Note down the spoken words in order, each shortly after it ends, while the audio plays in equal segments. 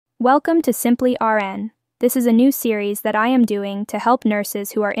Welcome to SimplyRN. This is a new series that I am doing to help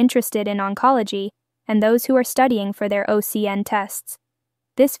nurses who are interested in oncology and those who are studying for their OCN tests.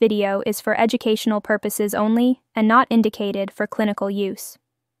 This video is for educational purposes only and not indicated for clinical use.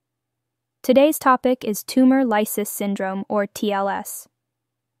 Today's topic is Tumor Lysis syndrome, or TLS.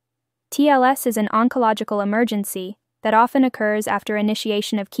 TLS is an oncological emergency that often occurs after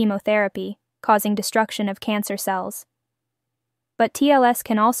initiation of chemotherapy, causing destruction of cancer cells. But TLS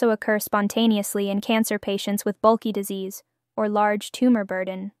can also occur spontaneously in cancer patients with bulky disease or large tumor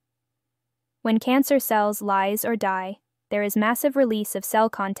burden. When cancer cells lyse or die, there is massive release of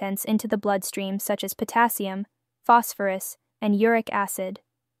cell contents into the bloodstream such as potassium, phosphorus, and uric acid.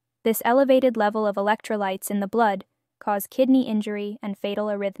 This elevated level of electrolytes in the blood cause kidney injury and fatal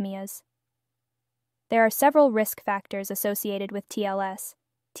arrhythmias. There are several risk factors associated with TLS.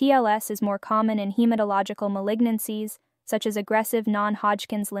 TLS is more common in hematological malignancies such as aggressive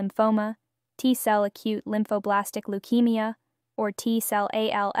non-Hodgkin's lymphoma, T-cell acute lymphoblastic leukemia, or T-cell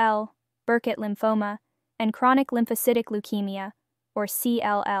ALL, Burkitt lymphoma, and chronic lymphocytic leukemia, or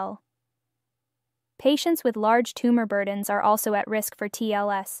CLL. Patients with large tumor burdens are also at risk for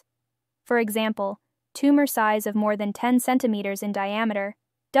TLS. For example, tumor size of more than 10 centimeters in diameter,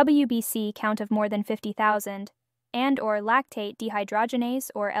 WBC count of more than 50,000, and/or lactate dehydrogenase,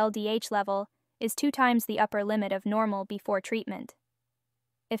 or LDH level, is 2 times the upper limit of normal before treatment.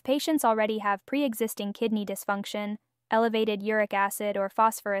 If patients already have pre-existing kidney dysfunction, elevated uric acid or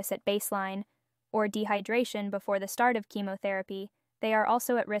phosphorus at baseline, or dehydration before the start of chemotherapy, they are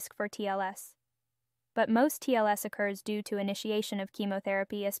also at risk for TLS. But most TLS occurs due to initiation of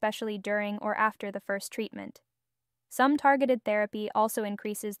chemotherapy, especially during or after the first treatment. Some targeted therapy also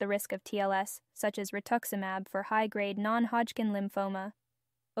increases the risk of TLS, such as rituximab for high-grade non-Hodgkin lymphoma,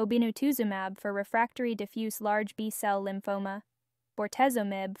 obinutuzumab for refractory diffuse large B-cell lymphoma,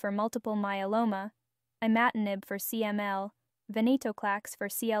 bortezomib for multiple myeloma, imatinib for CML, venetoclax for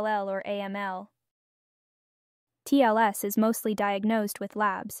CLL or AML. TLS is mostly diagnosed with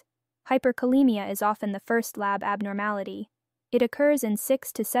labs. Hyperkalemia is often the first lab abnormality. It occurs in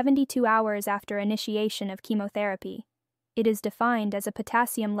 6 to 72 hours after initiation of chemotherapy. It is defined as a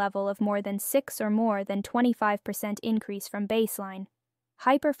potassium level of more than 6 or more than 25% increase from baseline.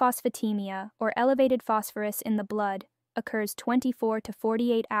 Hyperphosphatemia, or elevated phosphorus in the blood, occurs 24 to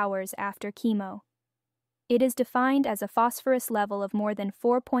 48 hours after chemo. It is defined as a phosphorus level of more than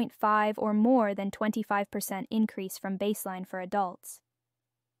 4.5 or more than 25% increase from baseline for adults.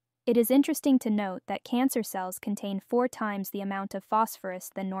 It is interesting to note that cancer cells contain 4 times the amount of phosphorus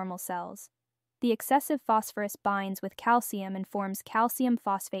than normal cells. The excessive phosphorus binds with calcium and forms calcium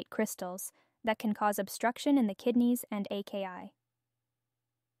phosphate crystals that can cause obstruction in the kidneys and AKI.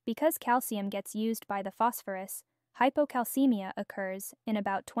 Because calcium gets used by the phosphorus, hypocalcemia occurs in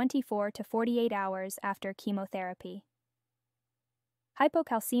about 24 to 48 hours after chemotherapy.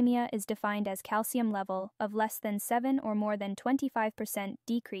 Hypocalcemia is defined as calcium level of less than 7 or more than 25%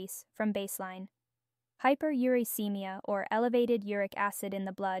 decrease from baseline. Hyperuricemia, or elevated uric acid in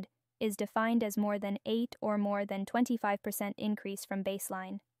the blood, is defined as more than 8 or more than 25% increase from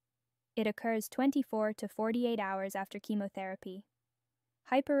baseline. It occurs 24 to 48 hours after chemotherapy.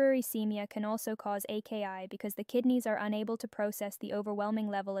 Hyperuricemia can also cause AKI because the kidneys are unable to process the overwhelming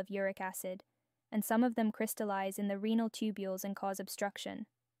level of uric acid, and some of them crystallize in the renal tubules and cause obstruction.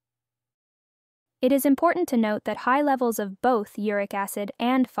 It is important to note that high levels of both uric acid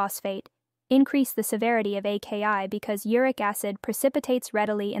and phosphate increase the severity of AKI because uric acid precipitates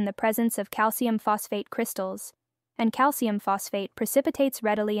readily in the presence of calcium phosphate crystals, and calcium phosphate precipitates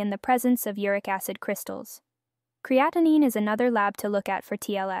readily in the presence of uric acid crystals. Creatinine is another lab to look at for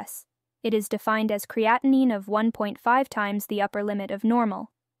TLS. It is defined as creatinine of 1.5 times the upper limit of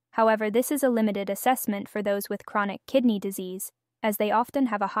normal. However, this is a limited assessment for those with chronic kidney disease, as they often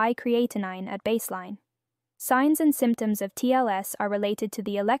have a high creatinine at baseline. Signs and symptoms of TLS are related to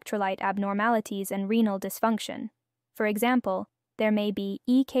the electrolyte abnormalities and renal dysfunction. For example, there may be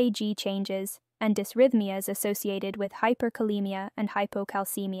EKG changes and dysrhythmias associated with hyperkalemia and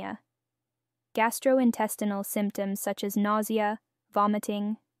hypocalcemia. Gastrointestinal symptoms such as nausea,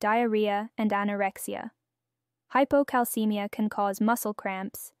 vomiting, diarrhea, and anorexia. Hypocalcemia can cause muscle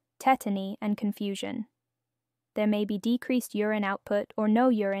cramps, tetany, and confusion. There may be decreased urine output or no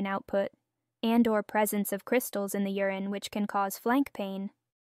urine output, and/or presence of crystals in the urine which can cause flank pain.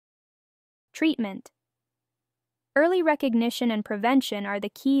 Treatment. Early recognition and prevention are the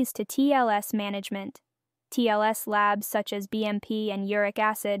keys to TLS management. TLS labs such as BMP and uric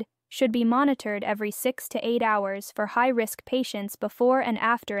acid should be monitored every 6 to 8 hours for high-risk patients before and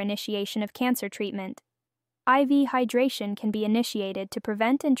after initiation of cancer treatment. IV hydration can be initiated to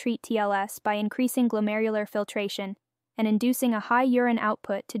prevent and treat TLS by increasing glomerular filtration and inducing a high urine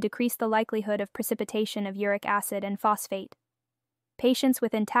output to decrease the likelihood of precipitation of uric acid and phosphate. Patients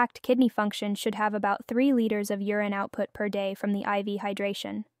with intact kidney function should have about 3 liters of urine output per day from the IV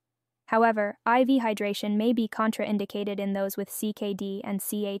hydration. However, IV hydration may be contraindicated in those with CKD and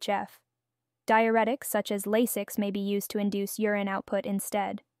CHF. Diuretics such as Lasix may be used to induce urine output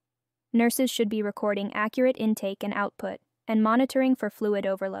instead. Nurses should be recording accurate intake and output and monitoring for fluid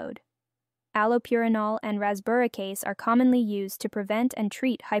overload. Allopurinol and rasburicase are commonly used to prevent and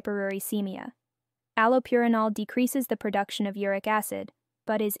treat hyperuricemia. Allopurinol decreases the production of uric acid,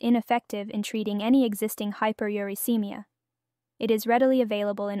 but is ineffective in treating any existing hyperuricemia. It is readily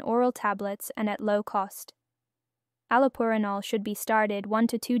available in oral tablets and at low cost. Allopurinol should be started 1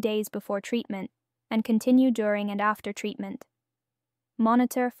 to 2 days before treatment and continue during and after treatment.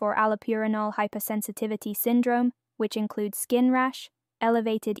 Monitor for allopurinol hypersensitivity syndrome, which includes skin rash,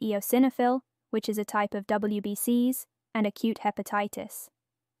 elevated eosinophil, which is a type of WBCs, and acute hepatitis.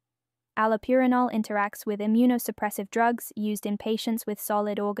 Allopurinol interacts with immunosuppressive drugs used in patients with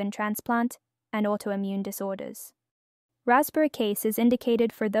solid organ transplant and autoimmune disorders. Rasburicase is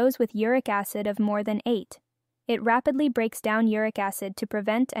indicated for those with uric acid of more than 8. It rapidly breaks down uric acid to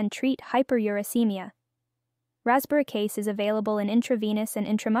prevent and treat hyperuricemia. Rasburicase is available in intravenous and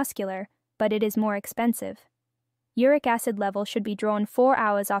intramuscular, but it is more expensive. Uric acid level should be drawn 4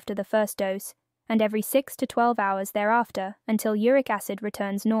 hours after the first dose and every 6 to 12 hours thereafter until uric acid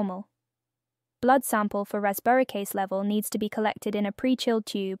returns normal. Blood sample for rasburicase level needs to be collected in a pre-chilled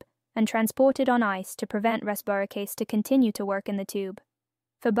tube and transported on ice to prevent rasburicase to continue to work in the tube.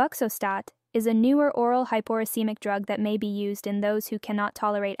 Febuxostat is a newer oral hyporicemic drug that may be used in those who cannot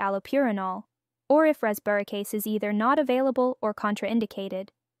tolerate allopurinol, or if rasburicase is either not available or contraindicated.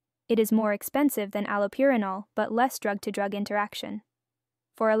 It is more expensive than allopurinol, but less drug-to-drug interaction.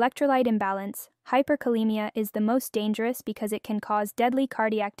 For electrolyte imbalance, hyperkalemia is the most dangerous because it can cause deadly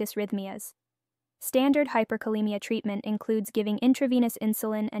cardiac dysrhythmias. Standard hyperkalemia treatment includes giving intravenous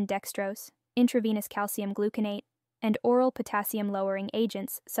insulin and dextrose, intravenous calcium gluconate, and oral potassium-lowering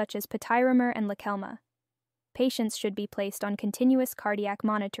agents such as Pyramer and Lokelma. Patients should be placed on continuous cardiac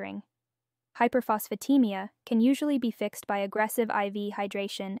monitoring. Hyperphosphatemia can usually be fixed by aggressive IV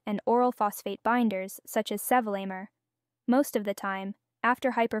hydration and oral phosphate binders such as sevelamer. Most of the time,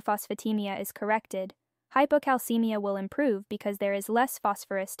 after hyperphosphatemia is corrected, hypocalcemia will improve because there is less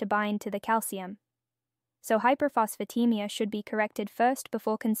phosphorus to bind to the calcium. So hyperphosphatemia should be corrected first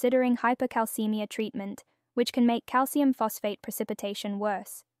before considering hypocalcemia treatment, which can make calcium phosphate precipitation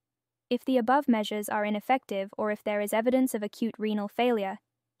worse. If the above measures are ineffective or if there is evidence of acute renal failure,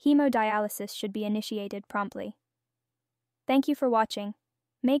 hemodialysis should be initiated promptly. Thank you for watching.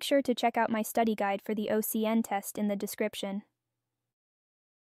 Make sure to check out my study guide for the OCN test in the description.